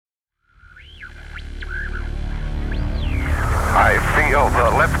shield.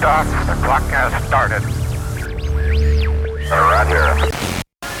 Liftoff. The clock has started. Right here.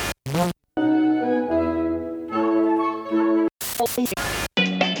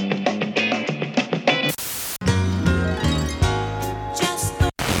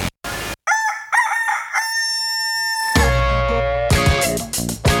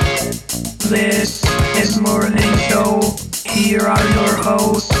 This is Morning Show. Here are your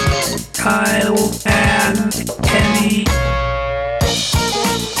hosts, Kyle and Kenny.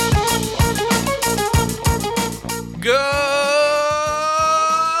 Good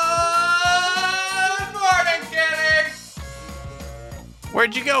morning, Kenny!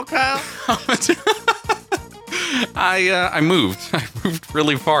 Where'd you go, Kyle? I moved. I moved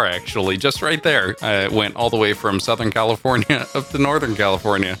really far, actually. Just right there. I went all the way from Southern California up to Northern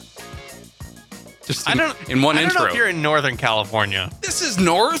California. Just in one intro. I don't know if you're in Northern California. This is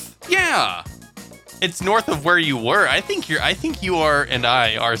north? Yeah. It's north of where you were. I think you are and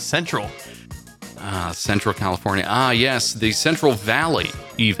I are central. Central California. Yes, the Central Valley,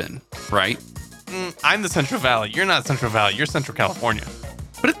 even, right? I'm the Central Valley. You're not Central Valley. You're Central California.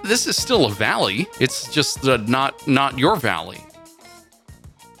 But this is still a valley. It's just not your valley.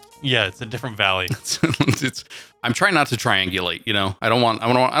 Yeah, it's a different valley. I'm trying not to triangulate. You know, I don't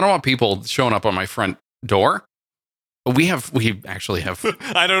want people showing up on my front door. We actually have.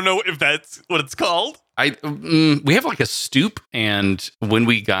 I don't know if that's what it's called. We have like a stoop, and when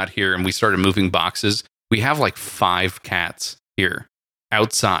we got here and we started moving boxes, we have like 5 cats here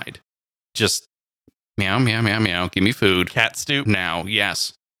outside, just meow meow meow meow. Give me food. Cat stoop now.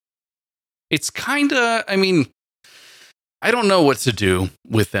 Yes, it's kind of. I mean, I don't know what to do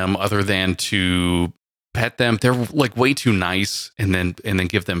with them other than to pet them. They're like way too nice, and then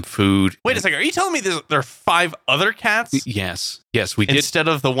give them food. Wait a second. Are you telling me there are 5 other cats? Yes, we did. Instead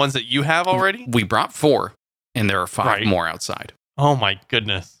of the ones that you have already? We brought 4, and there are 5 more outside. Oh my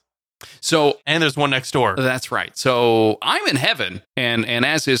goodness. So, and there's one next door. That's right. So I'm in heaven, and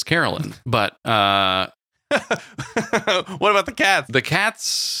as is Carolyn. But what about the cats? The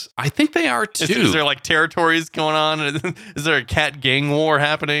cats, I think they are too. Is there like territories going on? Is there a cat gang war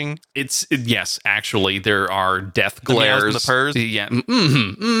happening? Yes, actually, there are death glares. The meows and the purrs? Yeah,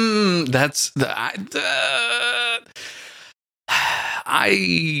 that's the.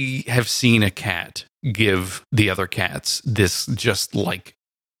 I have seen a cat give the other cats this just like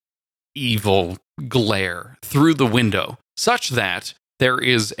evil glare through the window, such that there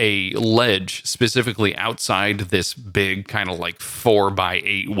is a ledge specifically outside this big kind of like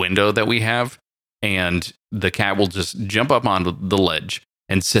 4x8 window that we have. And the cat will just jump up onto the ledge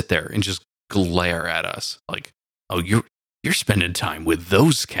and sit there and just glare at us like, oh, you're spending time with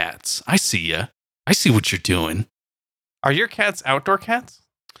those cats. I see ya. I see what you're doing. Are your cats outdoor cats?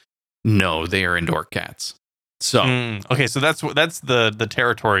 No, they are indoor cats. So, okay. So that's the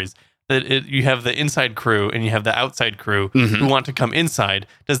territories. You have the inside crew and you have the outside crew who want to come inside.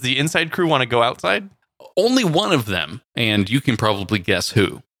 Does the inside crew want to go outside? Only one of them, and you can probably guess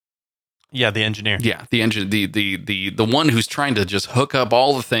who. Yeah, the engineer. Yeah, the one who's trying to just hook up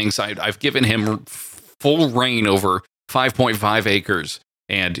all the things. I've given him full reign over 5.5 acres,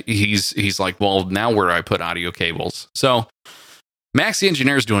 and he's like, well, now where do I put audio cables? So Max, the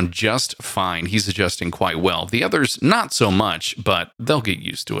engineer, is doing just fine. He's adjusting quite well. The others, not so much, but they'll get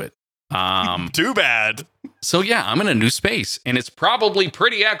used to it. Too bad. So yeah, I'm in a new space, and it's probably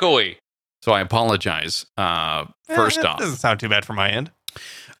pretty echoey. So I apologize. First off, doesn't sound too bad from my end.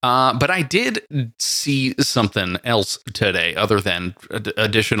 But I did see something else today, other than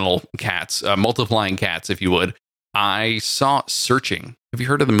additional cats, multiplying cats, if you would. I saw Searching. Have you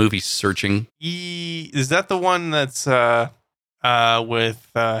heard of the movie Searching? Is that the one that's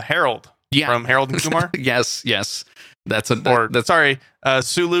with Harold? Yeah, from Harold and Kumar. Yes. That's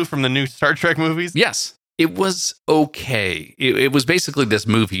Sulu from the new Star Trek movies. Yes, it was okay. It was basically this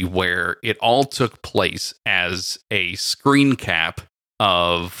movie where it all took place as a screen cap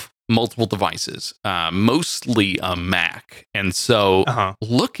of multiple devices, mostly a Mac. And so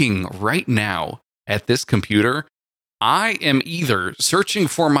looking right now at this computer, I am either searching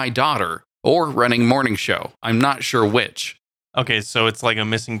for my daughter or running morning show. I'm not sure which. Okay, so it's like a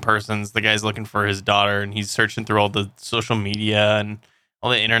missing persons. The guy's looking for his daughter, and he's searching through all the social media and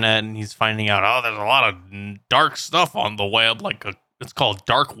all the internet, and he's finding out, oh, there's a lot of dark stuff on the web, it's called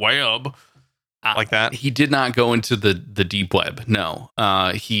dark web, like that. He did not go into the deep web. No,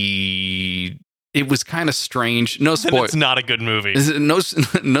 it was kind of strange. No spoilers. It's not a good movie. No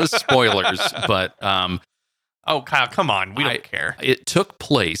spoilers, but oh, Kyle, come on, we don't care. It took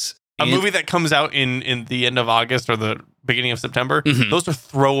place. A movie that comes out in the end of August or the beginning of September, those are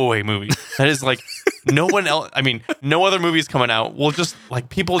throwaway movies. That is like No one else. I mean, no other movies coming out. We'll just like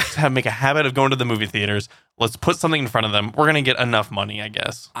people make a habit of going to the movie theaters. Let's put something in front of them. We're gonna get enough money, I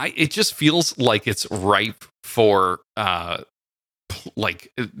guess. It just feels like it's ripe for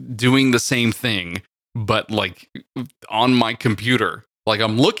like doing the same thing, but like on my computer. Like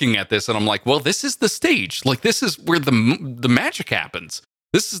I'm looking at this and I'm like, well, this is the stage. Like this is where the magic happens.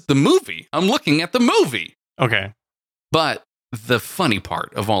 This is the movie. I'm looking at the movie. Okay. But the funny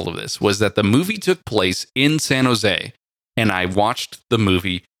part of all of this was that the movie took place in San Jose, and I watched the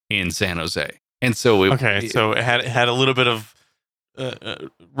movie in San Jose. And so it had a little bit of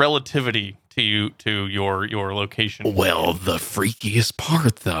relativity to your location. Well, the freakiest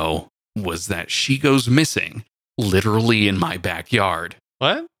part though was that she goes missing literally in my backyard.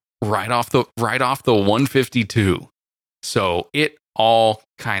 What? Right off the 152. So it all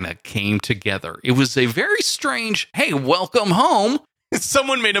kind of came together. It was a very strange, hey, welcome home.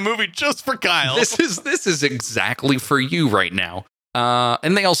 Someone made a movie just for Kyle. This is exactly for you right now.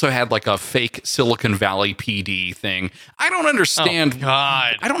 And they also had like a fake Silicon Valley PD thing. I don't understand. Oh,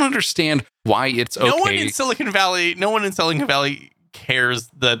 God. I don't understand why it's okay. No one in Silicon Valley cares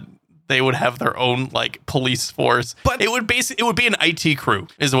that they would have their own like police force, but it would be an IT crew,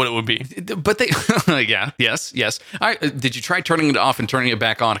 is what it would be. But they, yes. Did you try turning it off and turning it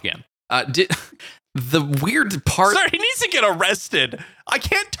back on again? The weird part? Sorry, he needs to get arrested. I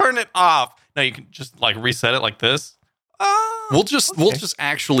can't turn it off. No, you can just like reset it like this. We'll just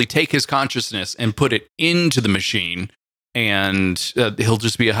actually take his consciousness and put it into the machine, and he'll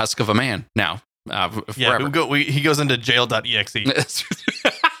just be a husk of a man now. Forever. He goes into Jail.exe.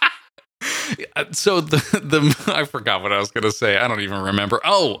 So I forgot what I was going to say. I don't even remember.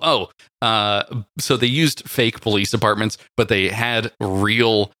 So they used fake police departments, but they had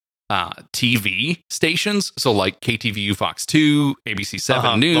real TV stations. So like KTVU Fox 2, ABC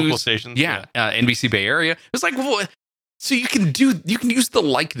 7 News, local stations. Yeah. NBC Bay Area. It was like, what? So you can use the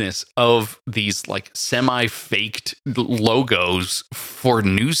likeness of these like semi-faked logos for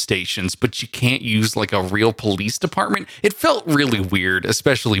news stations, but you can't use like a real police department. It felt really weird,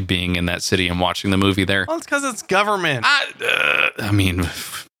 especially being in that city and watching the movie there. Well, it's because it's government. I mean,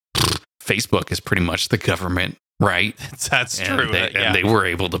 Facebook is pretty much the government, right? That's true. And they were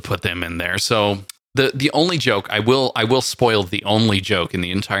able to put them in there. So the only joke, I will spoil the only joke in the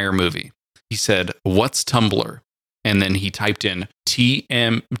entire movie. He said, "What's Tumblr?" And then he typed in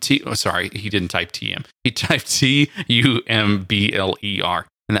TMT. Oh, sorry, he didn't type TM. He typed TUMBLER,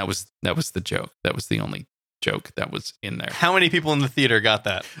 and that was the joke. That was the only joke that was in there. How many people in the theater got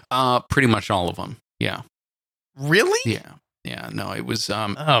that? Pretty much all of them. Yeah. Really? Yeah. No, it was.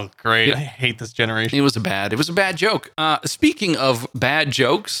 Oh, great! I hate this generation. It was a bad joke. Speaking of bad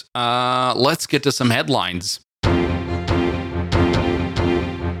jokes, let's get to some headlines.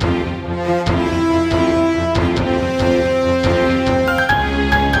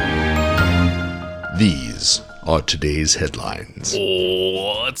 These are today's headlines.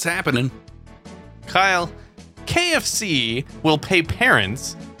 What's happening? Kyle, KFC will pay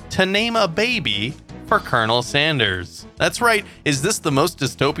parents to name a baby for Colonel Sanders. That's right. Is this the most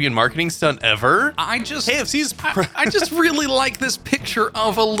dystopian marketing stunt ever? I just really like this picture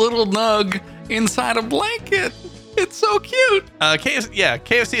of a little nug inside a blanket. It's so cute.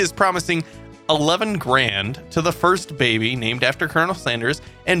 KFC is promising $11,000 to the first baby named after Colonel Sanders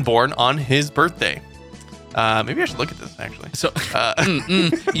and born on his birthday. Maybe I should look at this actually. So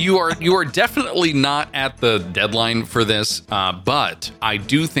you are definitely not at the deadline for this, but I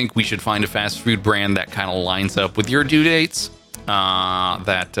do think we should find a fast food brand that kind of lines up with your due dates.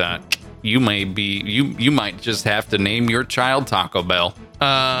 You might just have to name your child Taco Bell.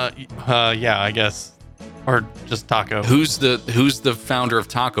 Yeah, I guess, or just Taco. Who's the founder of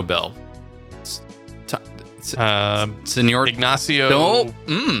Taco Bell? Senor Ignacio.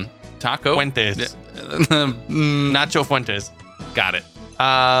 Taco Fuentes. Nacho Fuentes. Got it.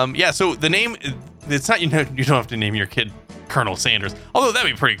 So the name, it's not, you don't have to name your kid Colonel Sanders, although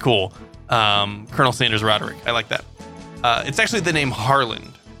that'd be pretty cool. Colonel Sanders Roderick. I like that. It's actually the name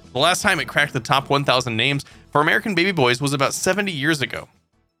Harland. The last time it cracked the top 1,000 names for American baby boys was about 70 years ago.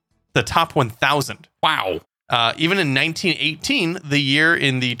 The top 1,000. Wow. Even in 1918, the year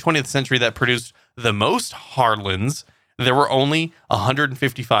in the 20th century that produced the most Harlands, there were only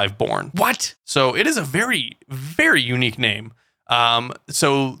 155 born. What? So it is a very, very unique name.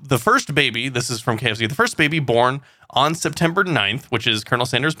 So the first baby, this is from KFC, the first baby born on September 9th, which is Colonel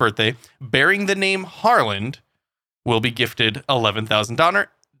Sanders' birthday, bearing the name Harland, will be gifted $11,000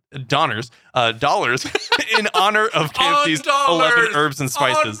 in honor of KFC's 11 herbs and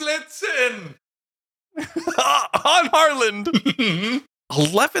spices. On Blitzen! On Harland!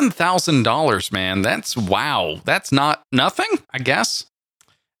 $11,000, man. That's wow. That's not nothing, I guess.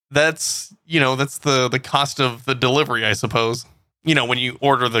 That's the cost of the delivery, I suppose. When you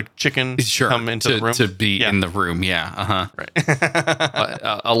order the chicken, come into the room to be in the room. Yeah. Right.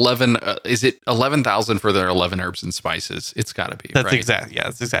 11. Is it 11,000 for their 11 herbs and spices? It's got to be. That's right? exactly. Yeah,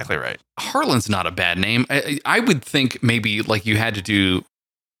 that's exactly right. Harlan's not a bad name. I would think maybe like you had to do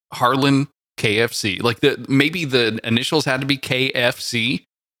Harlan KFC. Like maybe the initials had to be KFC.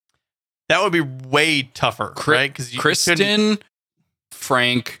 That would be way tougher, right? Because Kristen,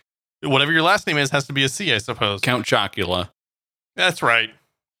 Frank, whatever your last name is, has to be a C, I suppose. Count Chocula. That's right.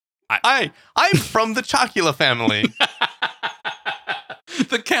 I'm from the Chocula family.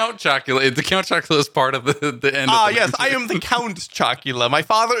 The Count Chocula. The Count Chocula is part of the end. Yes, I am the Count Chocula. My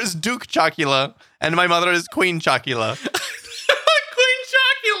father is Duke Chocula, and my mother is Queen Chocula. Queen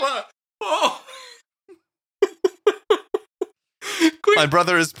Chocula. Oh. My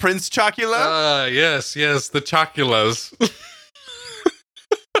brother is Prince Chocula. Yes, the Choculas.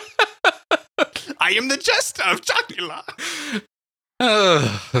 I am the jester of Chocula.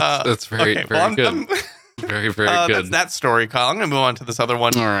 That's very good. Very, very good. That's that story, Kyle. I'm going to move on to this other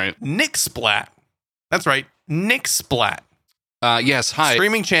one. All right. Nick Splat. That's right. Nick Splat. Yes, hi.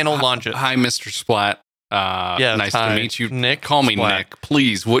 Streaming channel, launch it. Hi, Mr. Splat. Nice to meet you. Nick. Call me Splat. Nick,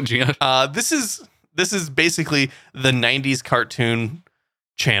 please, would you? This is basically the 90s cartoon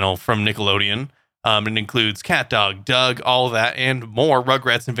channel from Nickelodeon. It includes Cat Dog, Doug, all of that, and more.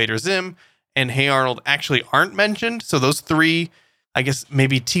 Rugrats, Invader Zim, and Hey Arnold actually aren't mentioned. So those three, I guess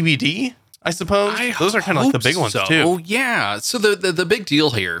maybe TBD, I suppose. Those are kind of like the big ones too. Oh yeah. So the big deal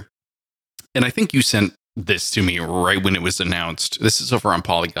here, and I think you sent this to me right when it was announced. This is over on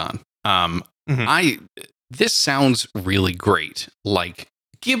Polygon. This sounds really great. Like,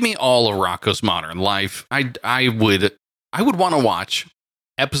 give me all of Rocko's Modern Life. I would want to watch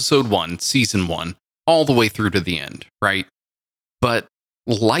episode 1, season 1, all the way through to the end, right? But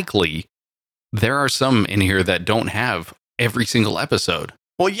likely there are some in here that don't have every single episode.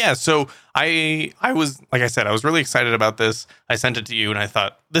 Well, yeah. So I was, like I said, I was really excited about this. I sent it to you and I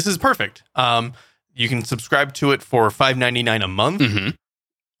thought, this is perfect. You can subscribe to it for $5.99 a month.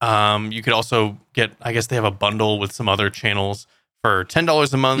 Mm-hmm. You could also get, I guess they have a bundle with some other channels for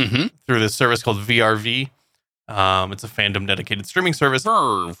 $10 a month through this service called VRV. It's a fandom dedicated streaming service.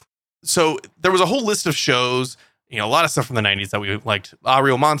 So there was a whole list of shows, a lot of stuff from the 90s that we liked.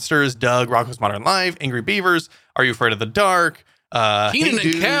 Real Monsters, Doug, Rocko's Modern Life, Angry Beavers, Are You Afraid of the Dark? Keenan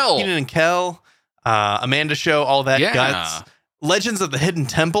and Kel, Amanda Show, all that guts. Legends of the Hidden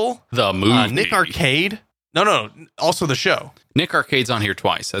Temple, the movie. Nick Arcade. No, also the show. Nick Arcade's on here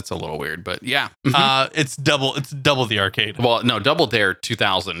twice. That's a little weird, but yeah. It's double the arcade. Well, no, Double Dare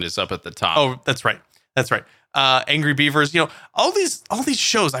 2000 is up at the top. Oh, that's right. Angry Beavers, all these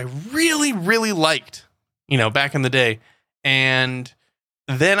shows I really, really liked, back in the day. And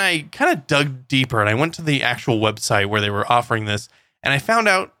then I kind of dug deeper and I went to the actual website where they were offering this, and I found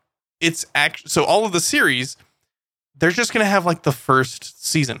out it's so all of the series, they're just going to have like the first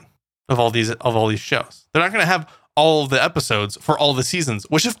season of all these shows. They're not going to have all of the episodes for all the seasons,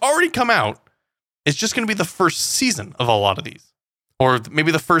 which have already come out. It's just going to be the first season of a lot of these, or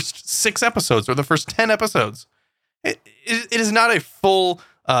maybe the first 6 episodes or the first 10 episodes. It is not a full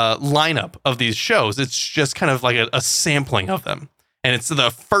lineup of these shows. It's just kind of like a sampling of them. And it's the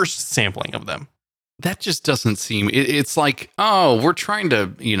first sampling of them. That just doesn't seem... It's like, we're trying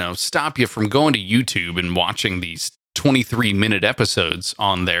to, stop you from going to YouTube and watching these 23-minute episodes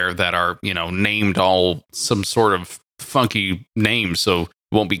on there that are, named all some sort of funky name, so it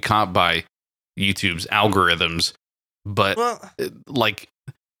won't be caught by YouTube's algorithms. But,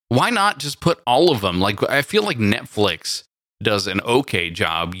 why not just put all of them? Like, I feel like Netflix does an okay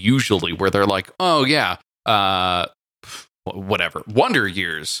job usually where they're like, whatever, Wonder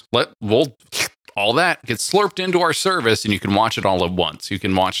Years. All that gets slurped into our service and you can watch it all at once. You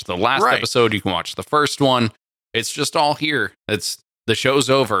can watch the last episode. You can watch the first one. It's just all here. The show's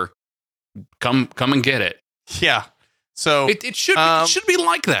over. Come and get it. Yeah. So it should be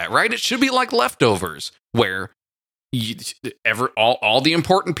like that, right? It should be like Leftovers, where all the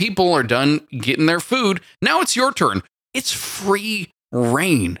important people are done getting their food. Now it's your turn. It's free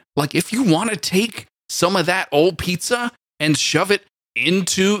reign. Like, if you want to take some of that old pizza and shove it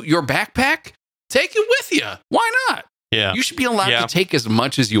into your backpack, take it with you. Why not? Yeah. You should be allowed to take as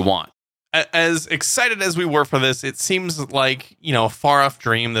much as you want. As excited as we were for this, it seems like, a far off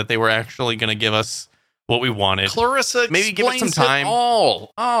dream that they were actually going to give us what we wanted. Clarissa, maybe give it some time.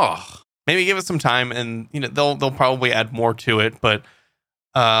 Maybe give it some time, and they'll probably add more to it. But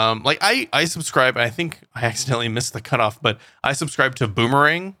Like I subscribe. I think I accidentally missed the cutoff, but I subscribe to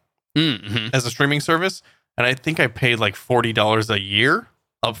Boomerang as a streaming service, and I think I paid like $40 a year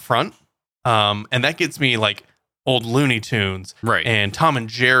up front. And that gets me like old Looney Tunes, Right. and Tom and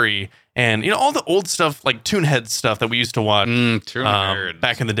Jerry, and all the old stuff like Toonhead stuff that we used to watch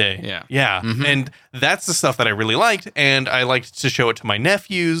back in the day. Yeah. Mhm. And that's the stuff that I really liked, and I liked to show it to my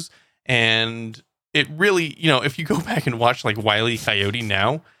nephews. And it really, if you go back and watch like Wile E. Coyote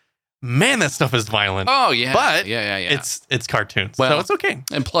now, man, that stuff is violent. Oh yeah, But yeah. It's cartoons, Well, so it's okay.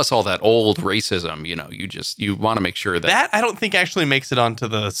 And plus all that old racism, you want to make sure that That I don't think actually makes it onto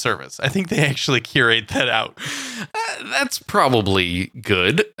the service. I think they actually curate that out. that's probably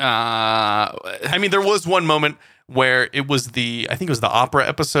good. I mean, there was one moment where I think it was the opera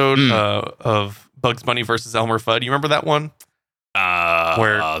episode of Bugs Bunny versus Elmer Fudd. You remember that one?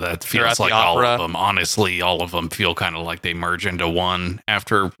 Where that they're at feels the like all opera. of them. Honestly, all of them feel kind of like they merge into one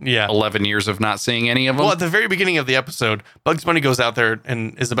after Yeah. 11 years of not seeing any of them. Well, at the very beginning of the episode, Bugs Bunny goes out there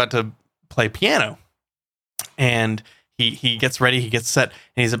and is about to play piano. And he gets ready, he gets set,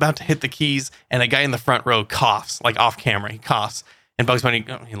 and he's about to hit the keys, and a guy in the front row coughs, like off camera. He coughs. And Bugs Bunny,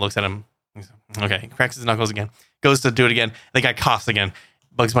 he looks at him. He's like, okay, he cracks his knuckles again. Goes to do it again. The guy coughs again.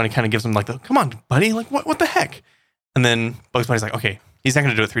 Bugs Bunny kind of gives him like, come on, buddy. Like, what the heck? And then Bugs Bunny's like, okay, he's not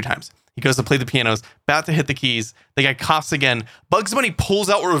going to do it 3 times. He goes to play the pianos, about to hit the keys. The guy coughs again. Bugs Bunny pulls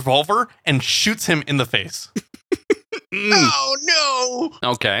out a revolver and shoots him in the face. Oh,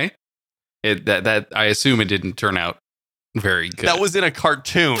 no. Okay. That I assume it didn't turn out very good. That was in a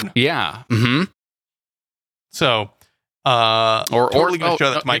cartoon. Yeah. Mm-hmm. So, totally going to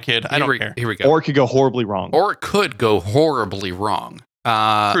show that to my kid. I don't care. Here we go. Or it could go horribly wrong. Or it could go horribly wrong.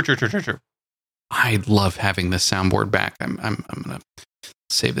 True. I love having this soundboard back. I'm gonna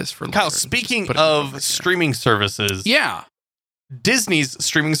save this for later. Kyle, Just speaking put it over here. of streaming services, Yeah. Disney's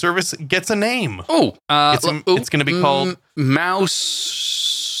streaming service gets a name. Oh, It's going to be called Mouse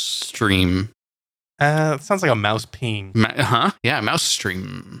Stream. It sounds like a mouse peeing. Yeah, Mouse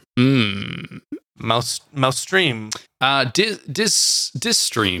Stream. Mouse stream. Dis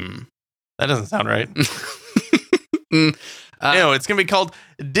Stream. That doesn't sound right. No, it's going to be called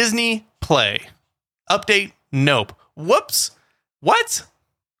Disney Play. Update, nope. Whoops. What?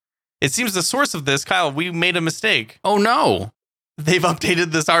 It seems the source of this, Kyle, we made a mistake. Oh no. They've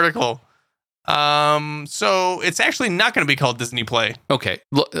updated this article. So it's actually not going to be called Disney Play. Okay.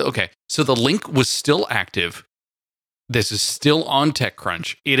 Okay. So the link was still active. This is still on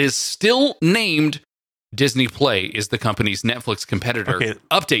TechCrunch. It is still named Disney Play is the company's Netflix competitor. Okay.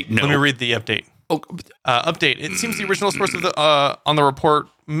 Update, no. Let me read the update. Oh, Update. It seems the original source of the on the report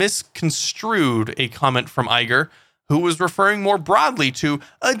misconstrued a comment from Iger, who was referring more broadly to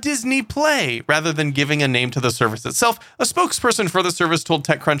a Disney Play rather than giving a name to the service itself. A spokesperson for the service told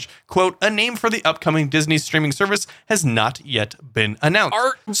TechCrunch, quote, a name for the upcoming Disney streaming service has not yet been announced.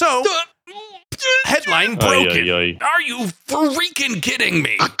 Headline broken. Are you freaking kidding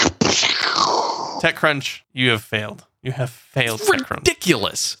me? TechCrunch, you have failed. You have failed, TechCrunch.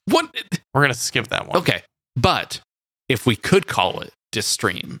 Ridiculous. What? We're going to skip that one. Okay. But if we could call it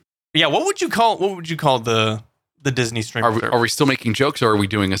Disstream, Yeah, what would you call the Disney streaming service? are we still making jokes or are we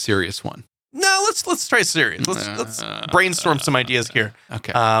doing a serious one? No, let's try serious. Let's brainstorm some ideas here.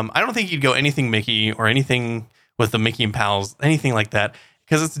 Okay. I don't think you'd go anything Mickey or anything with the Mickey and Pals, anything like that,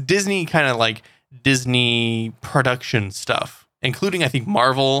 because it's Disney, kind of like Disney production stuff, including I think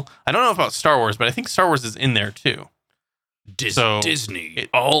Marvel. I don't know about Star Wars, but I think Star Wars is in there too. Disney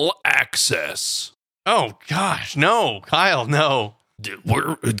All Access. Oh gosh, no, Kyle, no.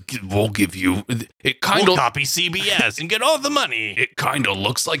 We'll give you it. We'll copy CBS and get all the money. It kind of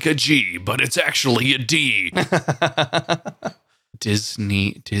looks like a G, but it's actually a D.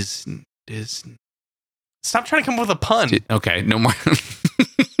 Disney. Stop trying to come up with a pun. Okay, no more.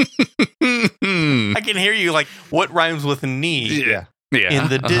 I can hear you like, what rhymes with knee? Yeah. In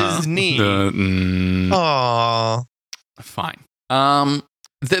the Disney. Aww. Fine.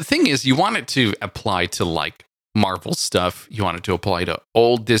 The thing is, you want it to apply to like Marvel stuff. You want it to apply to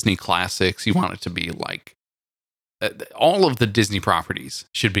old Disney classics. You want it to be like all of the Disney properties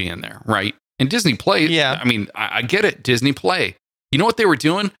should be in there, right? And Disney Play. Yeah. I mean, I get it. Disney Play. You know what they were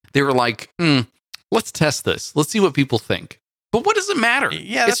doing? They were like, let's test this. Let's see what people think. But what does it matter?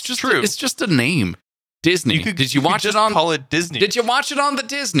 Yeah, that's it's just true. It's just a name. Disney. Did you watch it on? Call it Disney. Did you watch it on the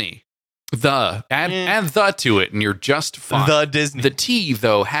Disney? Add the to it, and you're just fine. The Disney. The T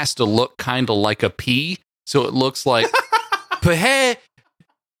though has to look kind of like a P, so it looks like. But hey.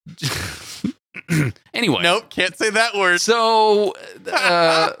 Anyway, Nope, can't say that word. so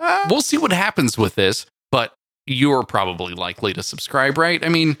we'll see what happens with this. But you're probably likely to subscribe, right? I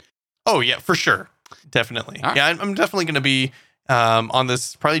mean, Oh yeah, for sure, definitely. All right. Yeah, I'm definitely going to be on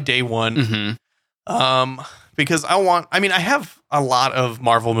this probably day one. Because I mean, I have a lot of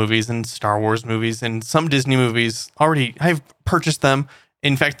Marvel movies and Star Wars movies and some Disney movies already. I've purchased them.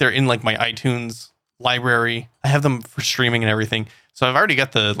 In fact, they're in like my iTunes library. I have them for streaming and everything. So I've already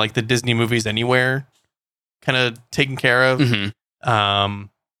got the Disney movies anywhere kind of taken care of.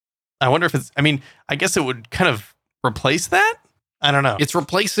 I wonder if it's, I mean, I guess it would kind of replace that. I don't know. it's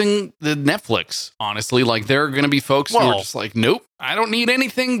replacing the Netflix, honestly. Like, there are going to be folks who are Well- just like, nope, I don't need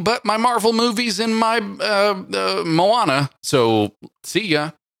anything but my Marvel movies and my Moana. So, see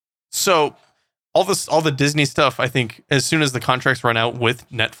ya. So all the Disney stuff, I think as soon as the contracts run out with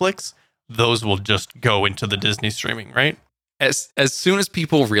Netflix, those will just go into the Disney streaming, right? As soon as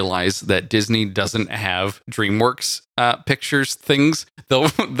people realize that Disney doesn't have DreamWorks pictures things, they'll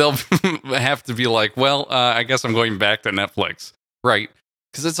have to be like, well, I guess I'm going back to Netflix, right?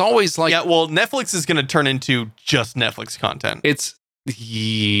 Because it's always like, Yeah, well, Netflix is going to turn into just Netflix content.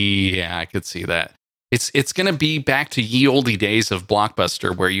 yeah, I could see that. It's going to be back to ye olde days of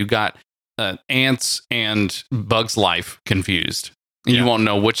Blockbuster where you got Ants and Bugs Life confused, and you Yeah. won't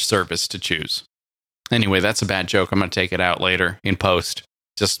know which service to choose. Anyway, that's a bad joke. I'm going to take it out later in post.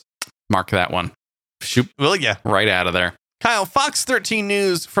 Just mark that one. Shoot Well, yeah. right out of there. Kyle, Fox 13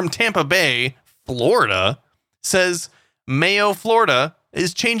 News from Tampa Bay, Florida, says Mayo, Florida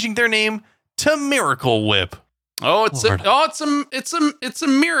is changing their name to Miracle Whip. Oh, it's Lord. a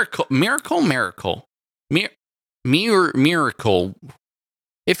miracle. Miracle.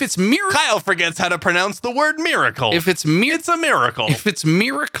 If it's miracle, Kyle forgets how to pronounce the word miracle. if it's it's a miracle. if it's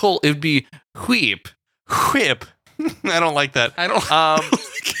miracle, it'd be whip. Whip. I don't like that. I don't.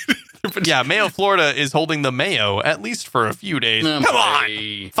 Yeah, Mayo, Florida is holding the Mayo at least for a few days. Oh, Come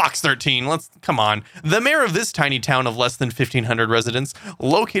boy. on, Fox 13. Come on. The mayor of this tiny town of less than 1,500 residents,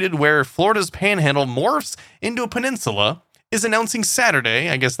 located where Florida's Panhandle morphs into a peninsula, is announcing Saturday,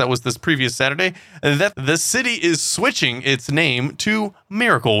 I guess that was this previous Saturday, that the city is switching its name to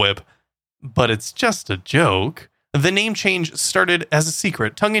Miracle Whip. But it's just a joke. The name change started as a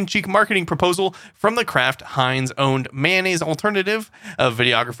secret, tongue-in-cheek marketing proposal from the Kraft Heinz-owned mayonnaise alternative.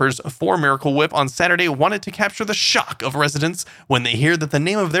 Videographers for Miracle Whip on Saturday wanted to capture the shock of residents when they hear that the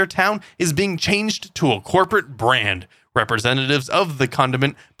name of their town is being changed to a corporate brand. Representatives of the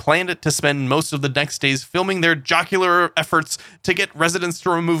condiment planned to spend most of the next days filming their jocular efforts to get residents to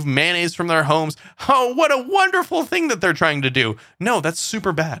remove mayonnaise from their homes. Oh, what a wonderful thing that they're trying to do. No, that's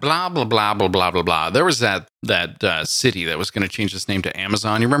super bad. Blah blah blah blah blah blah blah. There was that city that was going to change its name to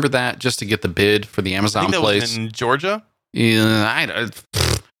Amazon. You remember that? Just to get the bid for the I Amazon think that place. was in Georgia. Yeah,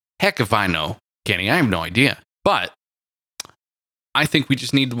 heck if I know, Kenny. I have no idea. But I think we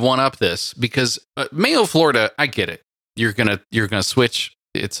just need to one up this because Mayo, Florida. I get it. You're gonna switch.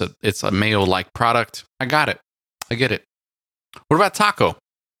 It's a Mayo like product. I got it. I get it. What about Taco?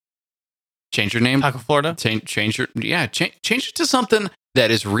 Change your name. Taco, Florida. Change it to something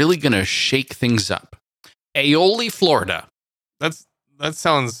that is really gonna shake things up. Aioli, Florida. That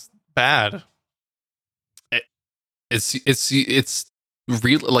sounds bad. It's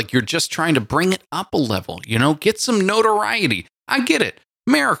real, like you're just trying to bring it up a level, get some notoriety. I get it.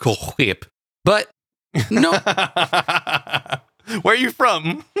 Miracle Whip. But no. Where are you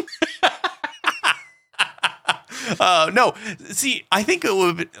from? No. See, I think it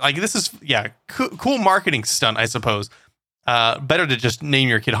would be, like this is cool marketing stunt, I suppose. Better to just name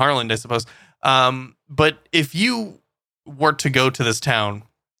your kid Harland, I suppose. But if you were to go to this town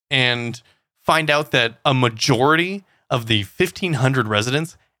and find out that a majority of the 1,500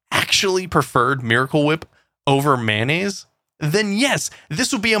 residents actually preferred Miracle Whip over mayonnaise, then yes,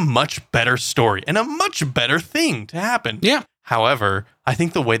 this would be a much better story and a much better thing to happen. Yeah. However, I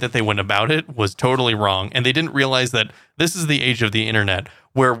think the way that they went about it was totally wrong, and they didn't realize that this is the age of the internet,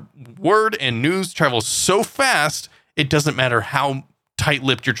 where word and news travel so fast, it doesn't matter how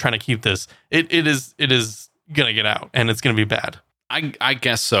tight-lipped you're trying to keep this. It is going to get out, and it's going to be bad. I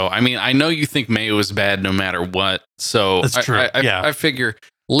guess so. I mean, I know you think Mayo is bad no matter what. So That's true. I figure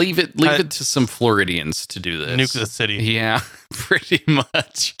leave it to some Floridians to do this. Nuke the city. Yeah, pretty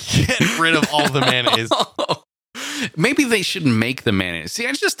much. Get rid of all the mayonnaise. Maybe they should make the mayonnaise. See,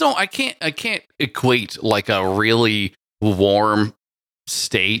 I can't equate like a really warm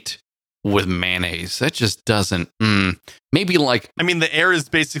state with mayonnaise. That just doesn't. Maybe like, I mean, the air is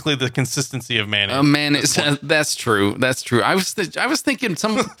basically the consistency of mayonnaise. Mayonnaise. That's true. That's true. I was thinking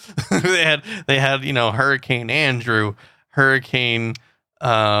some. they had Hurricane Andrew, Hurricane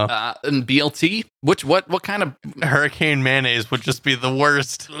and BLT. What kind of Hurricane mayonnaise would just be the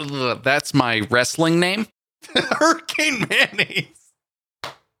worst. That's my wrestling name. Hurricane mayonnaise.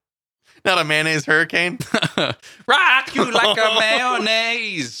 Not a mayonnaise hurricane. Rock you like a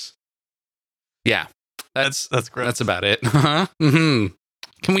mayonnaise. Yeah, That's great. that's about it. Mm-hmm.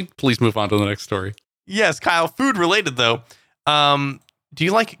 Can we please move on to the next story? Yes, Kyle. Food related though. Do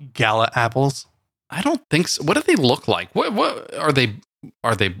you like Gala apples? I don't think so. What do they look like? What are they?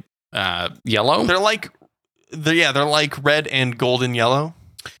 Are they yellow? They're like red and golden yellow.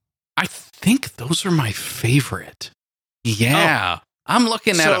 I think those are my favorite. Yeah. I'm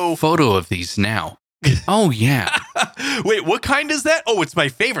looking at a photo of these now. Oh, yeah. Wait, what kind is that? Oh, it's my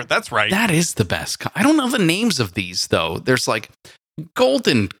favorite. That's right. That is the best. I don't know the names of these, though. There's like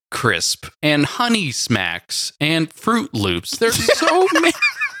Golden Crisp and Honey Smacks and Fruit Loops. There's so many.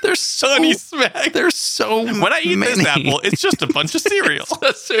 There's so Honey Smack. There's so When I eat many. this apple, it's just a bunch of cereal.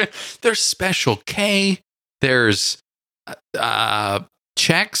 There's Special K. There's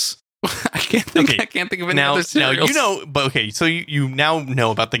Chex. I can't think of any other cereals. So you now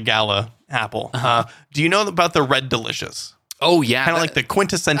know about the Gala apple. Do you know about the Red Delicious? Oh yeah, Kind of like the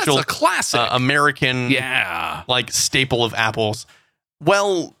quintessential that's a classic American like staple of apples.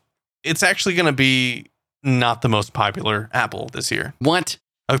 Well, it's actually going to be not the most popular apple this year. What?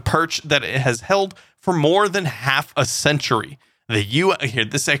 A perch that it has held for more than half a century.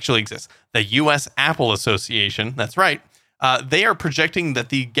 This actually exists. The U.S. Apple Association, that's right. They are projecting that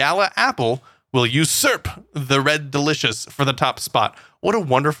the Gala apple will usurp the Red Delicious for the top spot. What a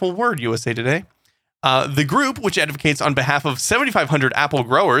wonderful word, USA Today. The group, which advocates on behalf of 7,500 apple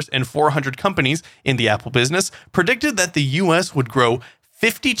growers and 400 companies in the apple business, predicted that the U.S. would grow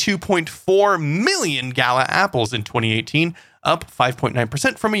 52.4 million Gala apples in 2018, up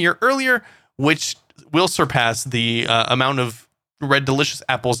 5.9% from a year earlier, which will surpass the amount of Red Delicious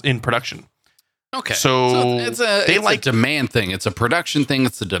apples in production. Okay. So it's a demand thing. It's a production thing.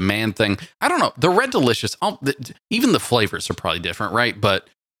 It's a demand thing. I don't know. The Red Delicious, even the flavors are probably different, right? But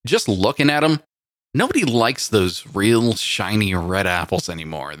just looking at them, nobody likes those real shiny red apples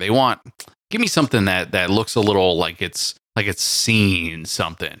anymore. They give me something that looks a little like it's seen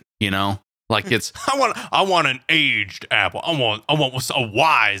something, you know? Like it's I want an aged apple. I want a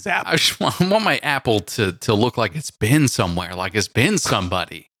wise apple. I want my apple to look like it's been somewhere, like it's been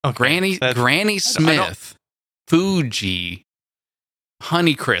somebody. Okay, Granny Smith, Fuji,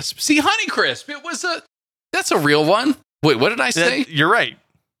 Honeycrisp. See, Honeycrisp, that's a real one. Wait, what did I say? You're right.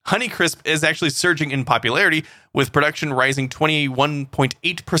 Honeycrisp is actually surging in popularity, with production rising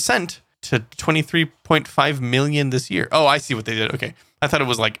 21.8% to 23.5 million this year. Oh, I see what they did. Okay. I thought it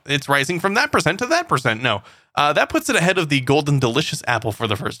was like it's rising from that percent to that percent. No, that puts it ahead of the Golden Delicious apple for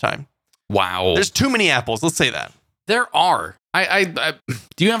the first time. Wow. There's too many apples. Let's say that. There are. I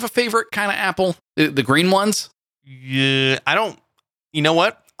do you have a favorite kind of apple? The green ones? Yeah, I don't. You know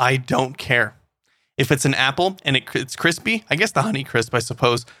what? I don't care. If it's an apple and it's crispy, I guess the Honey Crisp, I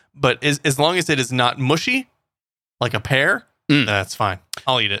suppose. But as long as it is not mushy, like a pear, that's fine.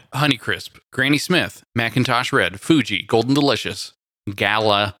 I'll eat it. Honeycrisp, Granny Smith, Macintosh Red, Fuji, Golden Delicious,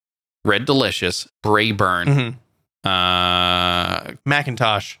 Gala, Red Delicious, Brayburn,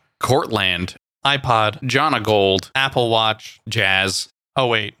 Macintosh, Cortland, iPod, Jonna Gold, Apple Watch, Jazz. Oh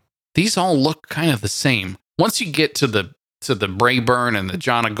wait, these all look kind of the same. Once you get to the Brayburn and the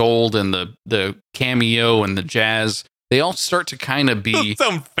Jonna Gold and the Cameo and the Jazz, they all start to kind of be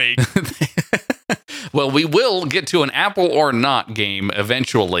some fake. Well, we will get to an apple or not game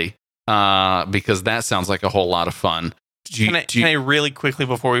eventually, because that sounds like a whole lot of fun. Can I really quickly,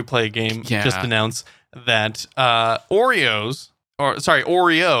 before we play a game, just announce that Oreo,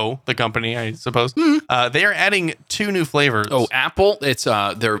 the company, I suppose, they are adding 2 new flavors. Oh, Apple, it's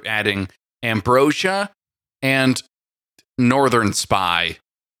they're adding Ambrosia and Northern Spy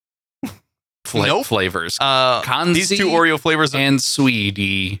flavors. These 2 Oreo flavors and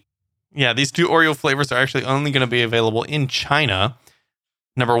Sweetie. Yeah, these 2 Oreo flavors are actually only going to be available in China.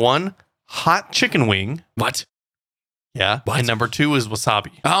 Number 1, hot chicken wing. What? Yeah. What? And number 2 is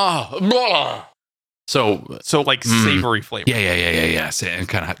wasabi. Oh, blah. So like savory flavor. Yeah.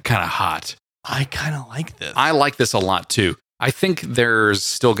 Kind of hot. I kind of like this. I like this a lot too. I think there's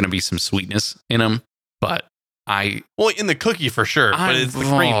still going to be some sweetness in them, but well, in the cookie for sure, but it's the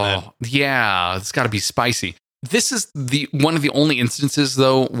cream then. Yeah, it's got to be spicy. This is one of the only instances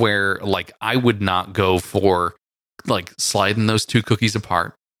though where like I would not go for like sliding those 2 cookies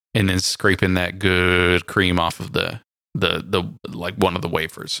apart and then scraping that good cream off of the like one of the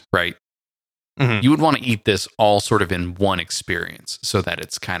wafers, right? Mm-hmm. You would want to eat this all sort of in one experience so that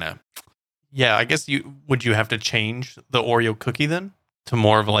it's kind of... Yeah, I guess would you have to change the Oreo cookie then to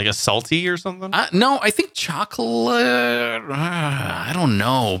more of like a salty or something? No, I think chocolate. I don't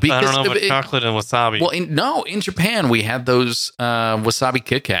know. I don't know about chocolate and wasabi. Well, in Japan, we had those wasabi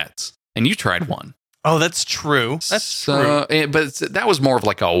Kit Kats, and you tried one. Oh, that's true. That's true. But that was more of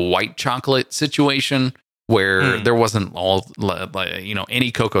like a white chocolate situation where there wasn't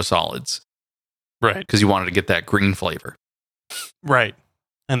any cocoa solids. Right. Because you wanted to get that green flavor. Right.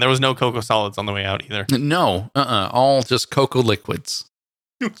 And there was no cocoa solids on the way out either. No. All just cocoa liquids.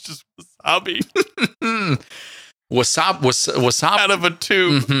 It was just wasabi. Wasabi. Out of a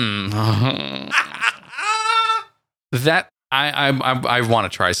tube. Mm-hmm. That I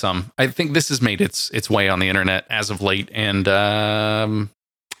want to try some. I think this has made its way on the internet as of late, and I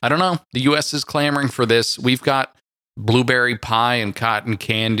don't know. The U.S. is clamoring for this. We've got blueberry pie and cotton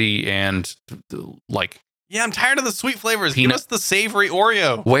candy, and yeah, I'm tired of the sweet flavors. Give us the savory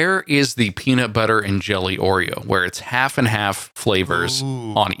Oreo. Where is the peanut butter and jelly Oreo, where it's half and half flavors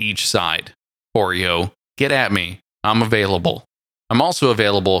on each side? Oreo, get at me. I'm available. I'm also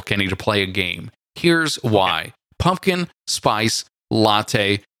available, Kenny, to play a game. Here's why. Okay. Pumpkin Spice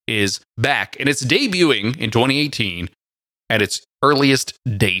Latte is back, and it's debuting in 2018 at its earliest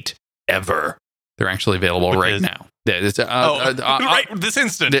date ever. They're actually available right now. Right this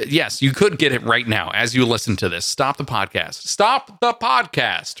instant. Yes, you could get it right now as you listen to this. Stop the podcast. Stop the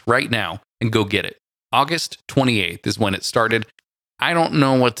podcast right now and go get it. August 28th is when it started. I don't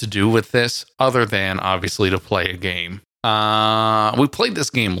know what to do with this other than obviously to play a game. We played this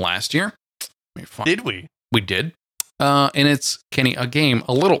game last year. Did we? We did. And it's, Kenny, a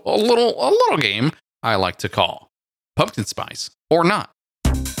little game I like to call Pumpkin Spice or Not.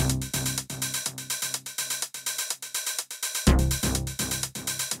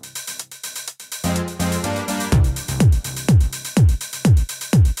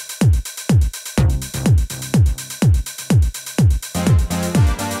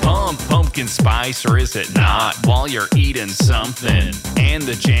 Pumpkin spice, or is it not? While you're eating something, and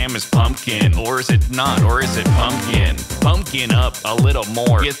the jam is pumpkin, or is it not? Or is it pumpkin? Pumpkin up a little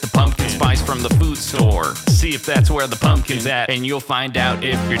more. Get the pumpkin spice from the food store. See if that's where the pumpkin's at, and you'll find out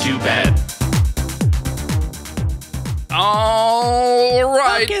if you're too bad. All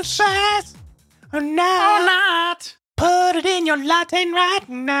right. Pumpkin spice, or not? Put it in your latte right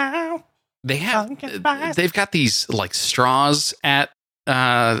now. They've got these like straws at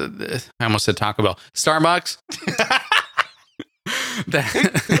I almost said Taco Bell. Starbucks.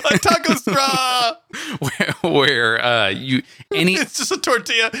 A taco straw. where it's just a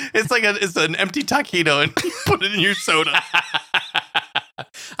tortilla. It's an empty taquito, and you put it in your soda.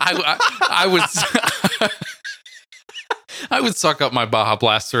 I would suck up my Baja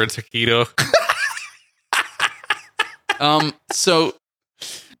Blast or a taquito. So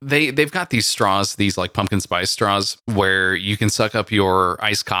they've got these straws, these like pumpkin spice straws, where you can suck up your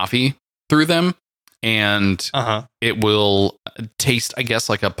iced coffee through them, and it will taste, I guess,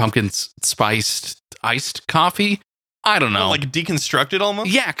 like a pumpkin spiced iced coffee. I don't know, like deconstructed almost.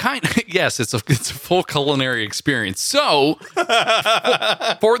 Yeah, kind of. Yes, it's a full culinary experience. So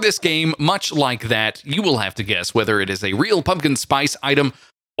for this game, much like that, you will have to guess whether it is a real pumpkin spice item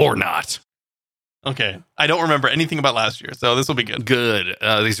or not. Okay. I don't remember anything about last year, so this will be good. Good.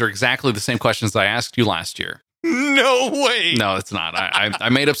 These are exactly the same questions I asked you last year. No way. No, it's not. I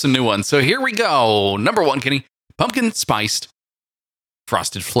made up some new ones. So here we go. Number one, Kenny. Pumpkin spiced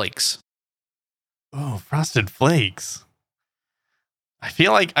Frosted Flakes. Oh, Frosted Flakes. I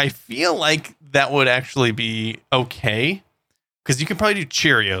feel like that would actually be okay, because you can probably do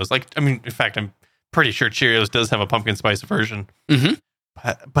Cheerios. In fact, I'm pretty sure Cheerios does have a pumpkin spice version. Mm-hmm.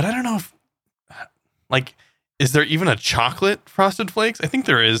 But I don't know if... is there even a chocolate Frosted Flakes? I think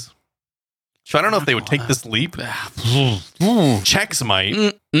there is. So I don't know if they would take this leap. Chex might.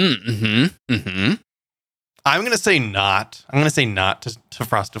 Mm-hmm. I'm going to say not. I'm going to say not to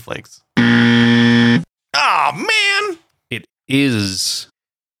Frosted Flakes. Oh, man. It is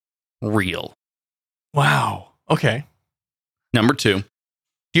real. Wow. Okay. Number two.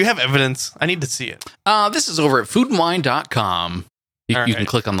 Do you have evidence? I need to see it. This is over at foodandwine.com. You can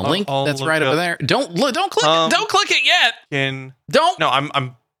click on the link that's right over there. Don't click don't click it yet. No,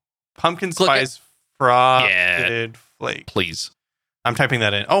 I'm pumpkin spice frosted flake. Please. I'm typing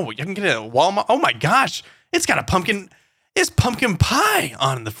that in. Oh, you can get it at Walmart. Oh my gosh. It's got it's pumpkin pie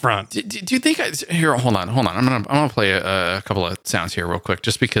on the front. Do you think here, hold on. I'm gonna play a couple of sounds here real quick,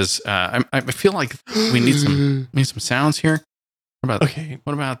 just because I feel like we need some sounds here. What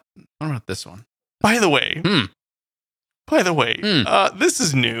about this one? By the way, this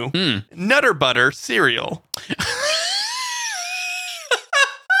is new. Nutter Butter cereal.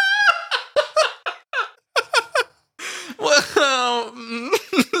 Well,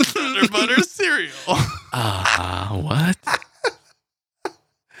 peanut butter cereal. What?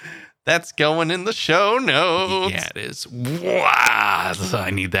 That's going in the show notes. Yeah, it is. Wow,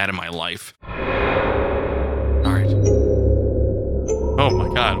 I need that in my life. All right. Oh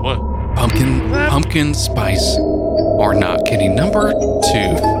my God, what? Pumpkin spice or not, Kenny. Number 2.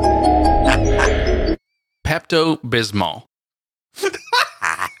 Pepto-Bismol.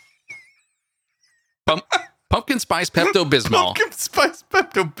 Pumpkin spice Pepto-Bismol. Pumpkin spice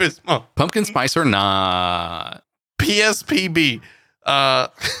Pepto-Bismol. Pumpkin spice or not. PSPB.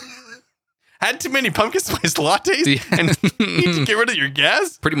 Had too many pumpkin spice lattes and need to get rid of your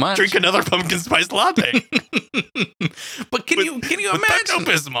gas? Pretty much. Drink another pumpkin spice latte. But can you imagine?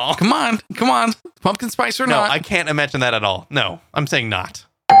 Pepto-Bismol. Come on. Pumpkin spice or No, not? I can't imagine that at all. No, I'm saying not.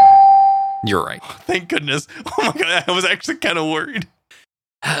 You're right. Thank goodness. Oh my God, I was actually kind of worried.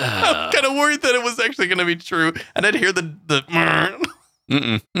 I'm kind of worried that it was actually going to be true. And I'd hear the But I'd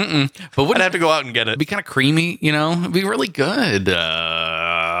wouldn't have to go out and get it. be kind of creamy, It'd be really good.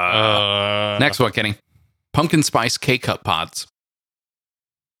 Next one, Kenny. Pumpkin spice K-Cup pods.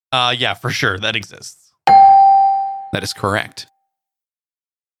 Yeah, for sure. That exists. That is correct.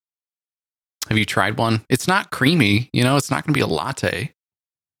 Have you tried one? It's not creamy, it's not going to be a latte.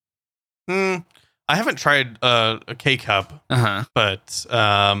 I haven't tried a K-Cup, but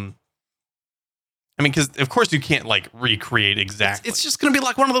I mean, because of course you can't like recreate exactly. It's just going to be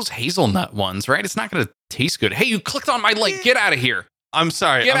like one of those hazelnut ones, right? It's not going to taste good. Hey, you clicked on my link. Get out of here. I'm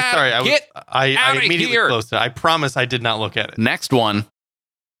sorry. I immediately closed it. I promise I did not look at it. Next one.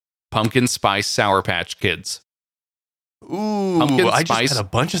 Pumpkin spice Sour Patch Kids. Ooh, Pumpkin I spice just had a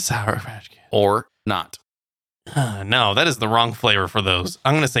bunch of Sour Patch Kids. Or not. No, that is the wrong flavor for those.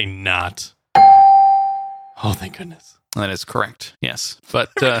 I'm going to say not. Oh, thank goodness. That is correct. Yes. But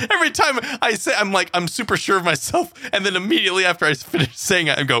every time I say, I'm super sure of myself. And then immediately after I finish saying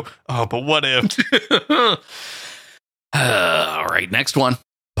it, I go, oh, but what if? All right. Next one.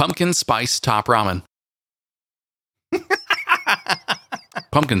 Pumpkin spice top ramen.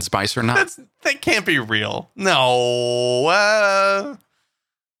 Pumpkin spice or not? That can't be real. No.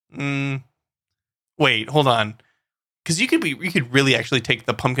 Wait, hold on. Because you could really actually take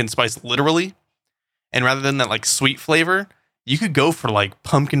the pumpkin spice literally, and rather than that like sweet flavor, you could go for like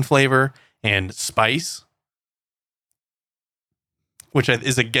pumpkin flavor and spice, which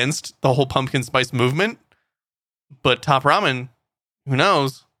is against the whole pumpkin spice movement. But top ramen, who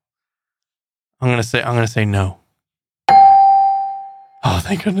knows? I'm gonna say no. Oh,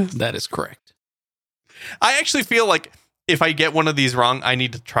 thank goodness. That is correct. I actually feel like if I get one of these wrong, I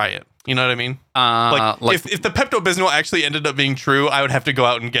need to try it. You know what I mean? If the Pepto-Bismol actually ended up being true, I would have to go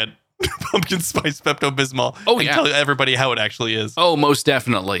out and get pumpkin spice Pepto-Bismol and tell everybody how it actually is. Oh, most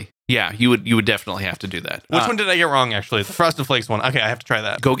definitely. Yeah, you would definitely have to do that. Which one did I get wrong, actually? The Frosted Flakes one. Okay, I have to try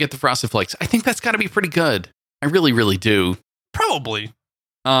that. Go get the Frosted Flakes. I think that's got to be pretty good. I really, really do. Probably.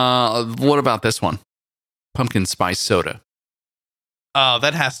 What about this one? Pumpkin spice soda.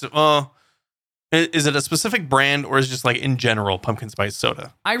 That has to... is it a specific brand or is it just like in general pumpkin spice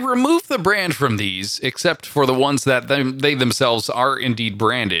soda? I removed the brand from these, except for the ones that they themselves are indeed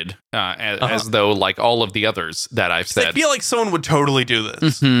branded, as though like all of the others that I've said. I feel like someone would totally do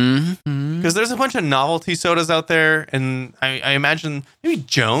this. Because there's a bunch of novelty sodas out there, and I imagine maybe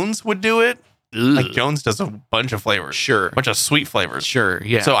Jones would do it. Like Jones does a bunch of flavors. Sure. A bunch of sweet flavors. Sure,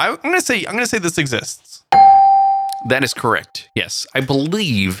 yeah. So I'm gonna say this exists. That is correct. Yes. I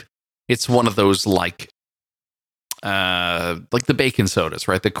believe it's one of those like the bacon sodas,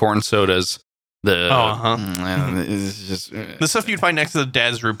 right? The corn sodas. It's just the stuff you'd find next to the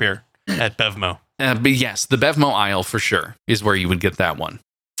Dad's root beer at Bevmo. But yes, the Bevmo aisle for sure is where you would get that one.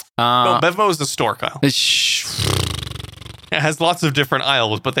 No, Bevmo is the store aisle. It has lots of different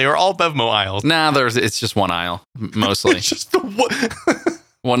aisles, but they are all Bevmo aisles. Nah, it's just one aisle mostly. It's just the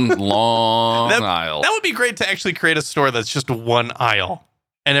one long aisle. That would be great to actually create a store that's just one aisle.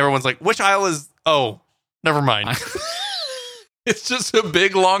 And everyone's like, which aisle is... Oh, never mind. It's just a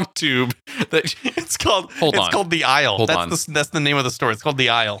big long tube. It's called The Aisle. That's the name of the store. It's called The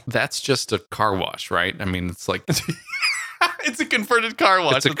Aisle. That's just a car wash, right? I mean, it's like... It's a converted car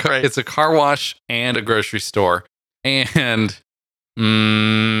wash. It's a car wash and a grocery store. And...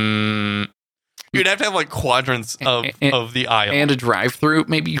 You'd have to have like quadrants of the aisle. And a drive-through.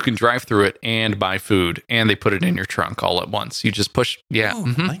 Maybe you can drive through it and buy food, and they put it in your trunk all at once. You just push. Yeah. Oh,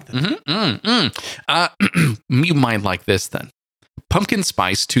 I like that. You might like this then. Pumpkin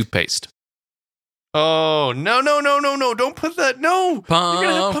spice toothpaste. Oh, no. Don't put that. No.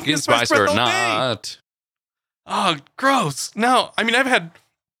 Pumpkin spice or not. Oh, gross. No. I mean,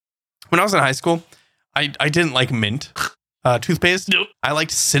 when I was in high school, I didn't like mint. Toothpaste? Nope. I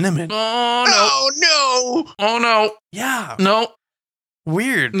liked cinnamon. Oh, no. Oh, no. Yeah. No.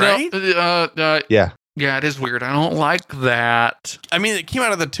 Weird, right? No. Yeah. Yeah, it is weird. I don't like that. I mean, it came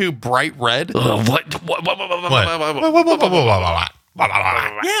out of the tube bright red. What?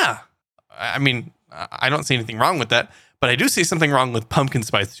 Yeah. I mean, I don't see anything wrong with that, but I do see something wrong with pumpkin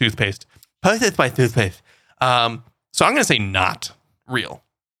spice toothpaste. Pumpkin spice toothpaste. So I'm going to say not real.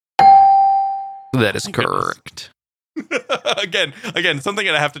 That is Thank goodness. correct. Again, something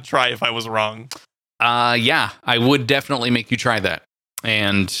I'd have to try if I was wrong. Yeah, I would definitely make you try that.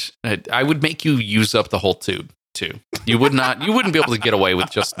 And I would make you use up the whole tube too. You wouldn't be able to get away with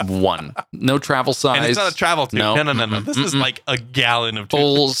just one. No travel size. And it's not a travel tube. No. No. This is like a gallon of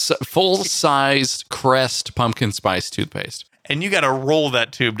toothpaste. Full-sized Crest pumpkin spice toothpaste. And you got to roll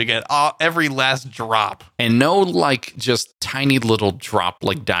that tube to get every last drop. And no, like, just tiny little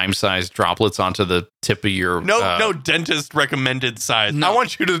like dime-sized droplets onto the tip of your... No dentist recommended size. No. I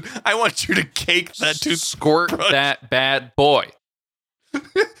want you to cake that toothbrush. Squirt that bad boy.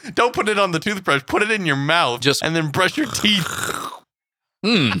 Don't put it on the toothbrush. Put it in your mouth. And then brush your teeth.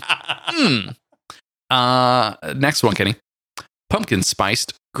 Next one, Kenny. Pumpkin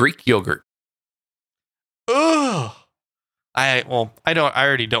spiced Greek yogurt. Ugh. I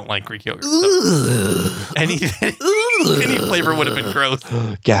already don't like Greek yogurt. So any flavor would have been gross.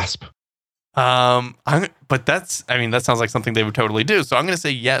 Gasp. But that sounds like something they would totally do. So I'm going to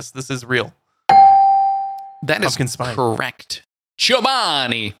say yes, this is real. That is Pumpkin spice. correct.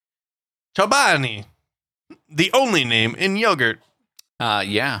 Chobani. The only name in yogurt.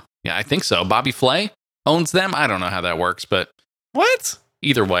 Yeah, I think so. Bobby Flay owns them. I don't know how that works, but What?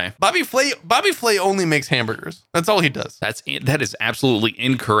 either way, Bobby Flay only makes hamburgers. That's all he does. that is absolutely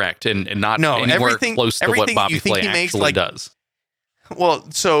incorrect and not anywhere everything- close to what everything Bobby you think Flay he makes, actually like- does. Well,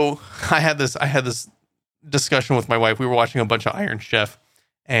 so I had this discussion with my wife. We were watching a bunch of Iron Chef,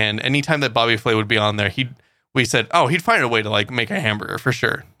 and anytime that Bobby Flay would be on there, we said, he'd find a way to like make a hamburger for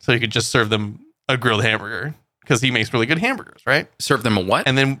sure. So he could just serve them a grilled hamburger because he makes really good hamburgers, right? Serve them a what?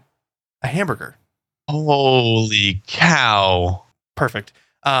 And then a hamburger. Holy cow. Perfect.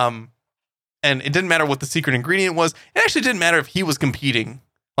 And it didn't matter what the secret ingredient was. It actually didn't matter if he was competing.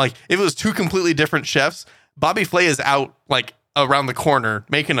 Like if it was two completely different chefs, Bobby Flay is out like around the corner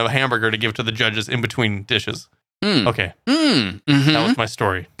making a hamburger to give to the judges in between dishes. Okay. That was my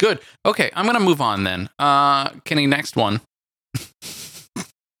story. Good. Okay, I'm going to move on then. Kenny, next one.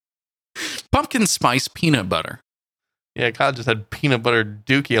 Pumpkin spice peanut butter. Yeah, Kyle just had peanut butter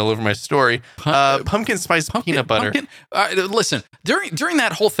dookie all over my story. Pumpkin spice peanut butter. Listen, during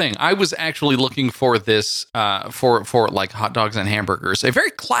that whole thing, I was actually looking for this for like hot dogs and hamburgers. A very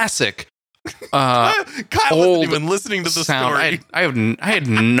classic. Kyle wasn't even listening to the sound. story. I had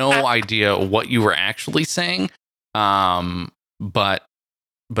no idea what you were actually saying. But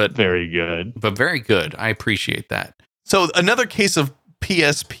Very good. But very good. I appreciate that. So another case of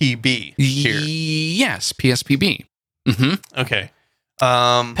PSPB here. Yes, PSPB. Mm-hmm. Okay.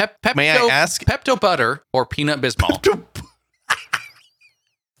 May I ask Pepto butter or peanut bismol?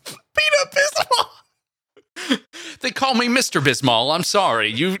 Peanut bismol. They call me Mr. Bismol. I'm sorry.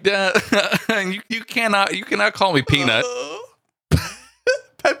 You cannot call me peanut.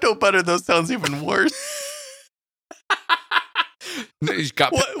 Pepto butter though sounds even worse.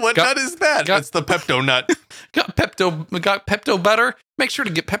 What nut is that? It's the Pepto nut. Got Pepto butter. Make sure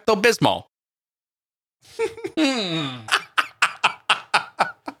to get Pepto Bismol.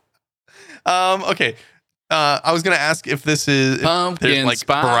 Okay. I was gonna ask if this is Pumpkin like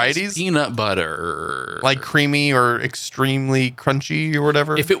spice varieties, peanut butter, like creamy or extremely crunchy or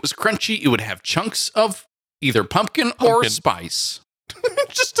whatever. If it was crunchy, it would have chunks of either pumpkin. Or spice.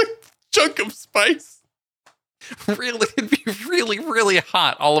 Just a chunk of spice. Really, it'd be really, really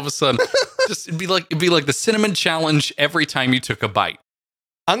hot all of a sudden. It'd be like the cinnamon challenge every time you took a bite.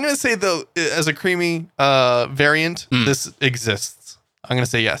 I'm gonna say though, as a creamy variant, this exists. I'm gonna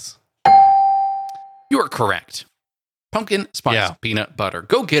say yes. You are correct. Pumpkin spice peanut butter.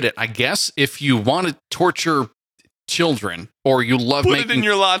 Go get it. I guess if you want to torture children or you love Put making it in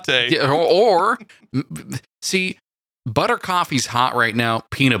your latte. or see. Butter coffee's hot right now.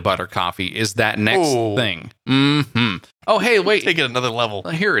 Peanut butter coffee is that next thing. Mm-hmm. Oh, hey, wait. Take it another level.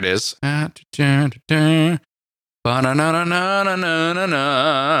 Here it is.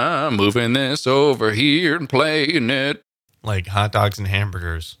 Moving this over here and playing it. Like hot dogs and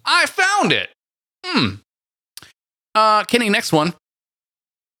hamburgers. I found it. Kenny, next one.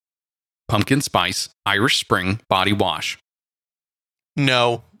 Pumpkin spice Irish Spring body wash.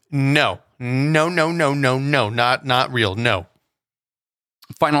 No. Not real. No.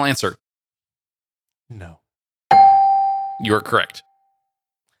 Final answer. No. You are correct.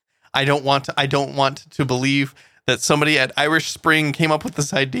 I don't want to believe that somebody at Irish Spring came up with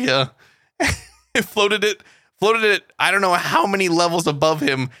this idea, floated it. I don't know how many levels above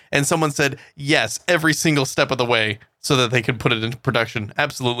him, and someone said yes every single step of the way so that they could put it into production.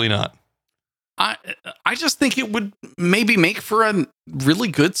 Absolutely not. I just think it would maybe make for a really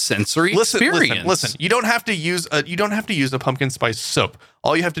good sensory experience. Listen. You don't have to use a pumpkin spice soap.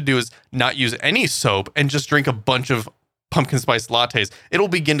 All you have to do is not use any soap and just drink a bunch of pumpkin spice lattes. It'll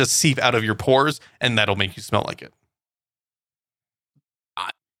begin to seep out of your pores, and that'll make you smell like it.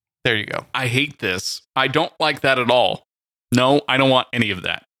 There you go. I hate this. I don't like that at all. No, I don't want any of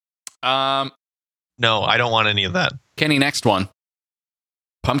that. No, I don't want any of that. Kenny, next one.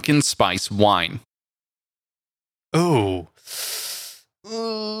 Pumpkin spice wine. Oh,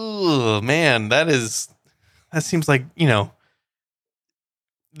 man, that seems like,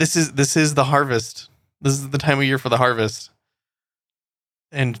 this is the harvest. This is the time of year for the harvest,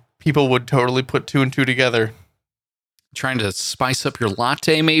 and people would totally put two and two together. Trying to spice up your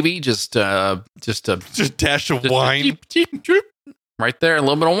latte, maybe just a dash of wine, right there, a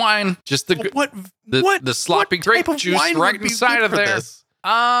little bit of wine. Just the sloppy grape juice right inside of there.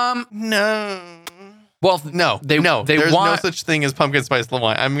 No. Well, no. There's no such thing as pumpkin spice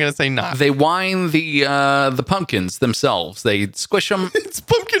wine. I'm gonna say not. They wine the pumpkins themselves. They squish them. It's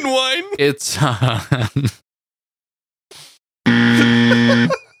pumpkin wine. It's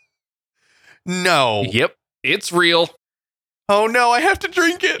no. Yep, it's real. Oh no, I have to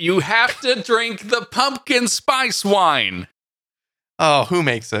drink it. You have to drink the pumpkin spice wine. Oh, who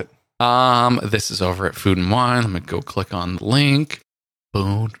makes it? This is over at Food and Wine. Let me go click on the link.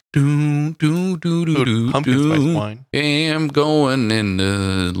 Pumpkin spice wine. I'm going in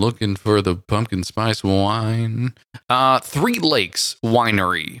looking for the pumpkin spice wine. 3 Lakes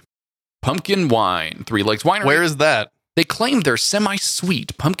Winery. Pumpkin wine. 3 Lakes Winery. Where is that? They claim their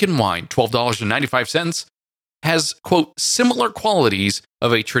semi-sweet pumpkin wine, $12.95, has, quote, similar qualities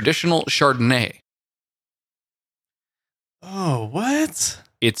of a traditional Chardonnay. Oh, what?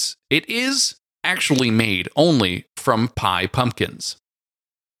 It is actually made only from pie pumpkins.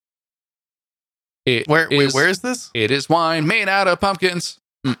 Where is this? It is wine made out of pumpkins.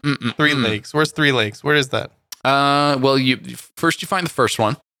 3 Lakes. Where's 3 Lakes? Where is that? Well, you find the first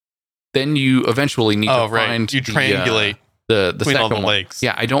one, then you eventually need to find. You triangulate the second all the one. lakes.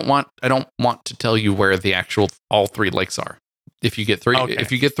 Yeah, I don't want to tell you where the actual all 3 lakes are. If you get 3,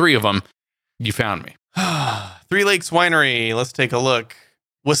 if you get 3 of them, you found me. 3 Lakes Winery. Let's take a look.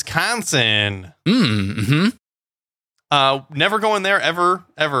 Wisconsin. Mm-hmm. Never going there ever.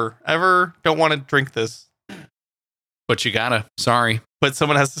 Don't want to drink this. But you gotta. Sorry. But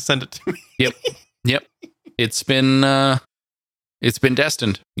someone has to send it to me. Yep. It's been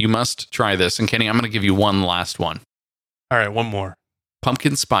destined. You must try this. And Kenny, I'm going to give you one last one. All right, one more.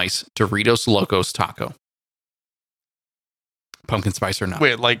 Pumpkin spice Doritos Locos Taco. Pumpkin spice or not?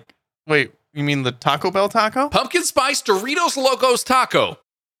 Wait, you mean the Taco Bell taco? Pumpkin spice Doritos Locos Taco.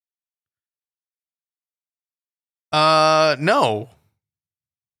 No.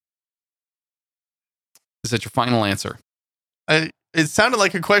 Is that your final answer? It sounded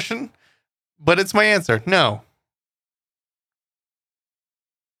like a question, but it's my answer. No.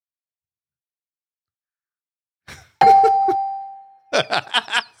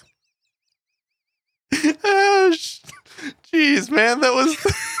 Jeez, man, that was.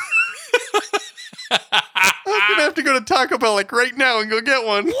 I'm gonna have to go to Taco Bell right now and go get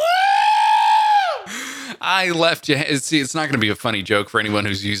one. I left you. See, it's not going to be a funny joke for anyone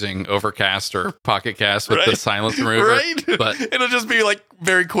who's using Overcast or Pocket Cast with the silence remover. Right? But it'll just be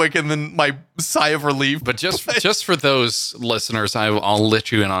very quick, and then my sigh of relief. But just for those listeners, I'll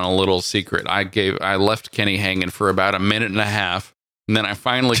let you in on a little secret. I left Kenny hanging for about a minute and a half, and then I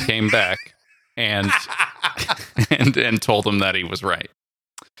finally came back and and told him that he was right.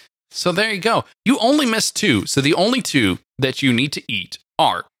 So there you go. You only missed 2. So the only 2 that you need to eat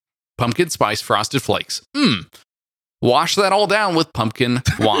are pumpkin spice frosted flakes. Wash that all down with pumpkin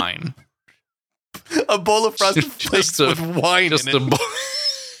wine. A bowl of frosted flakes with wine in it.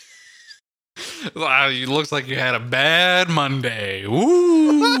 Wow, it looks like you had a bad Monday.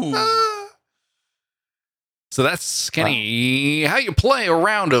 Ooh. So that's, Kenny, how you play a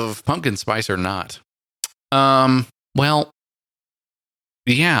round of pumpkin spice or not. Well,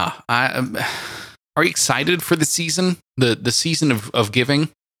 yeah. Are you excited for the season? The season of giving?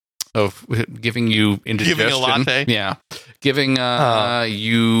 Of giving you indigestion. Giving a latte? Yeah. Giving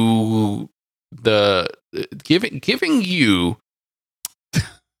you the giving you.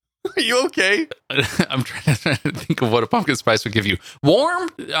 Are you okay? I'm trying to think of what a pumpkin spice would give you. Warm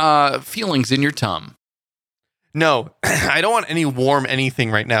feelings in your tum. No, I don't want any warm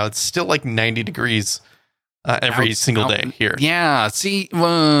anything right now. It's still like 90 degrees every single day here. Yeah. See,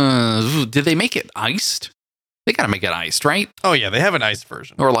 did they make it iced? They got to make it iced, right? Oh yeah, they have an iced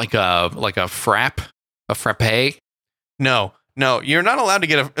version. Or like a frappe. No, you're not allowed to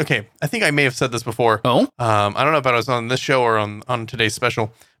get a. Okay, I think I may have said this before. Oh, I don't know if it was on this show or on today's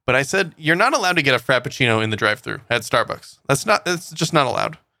special, but I said you're not allowed to get a frappuccino in the drive-thru at Starbucks. That's just not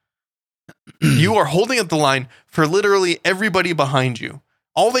allowed. You are holding up the line for literally everybody behind you.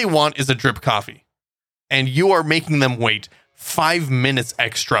 All they want is a drip coffee, and you are making them wait 5 minutes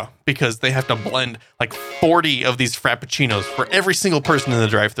extra because they have to blend like 40 of these frappuccinos for every single person in the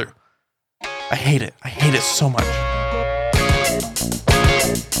drive-thru. I hate it. I hate it so much.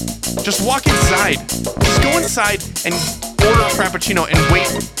 Just walk inside. Just go inside and order a frappuccino and wait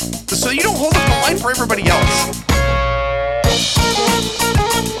so you don't hold up the line for everybody else.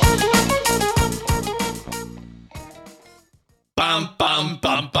 bum bum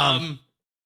bum bum.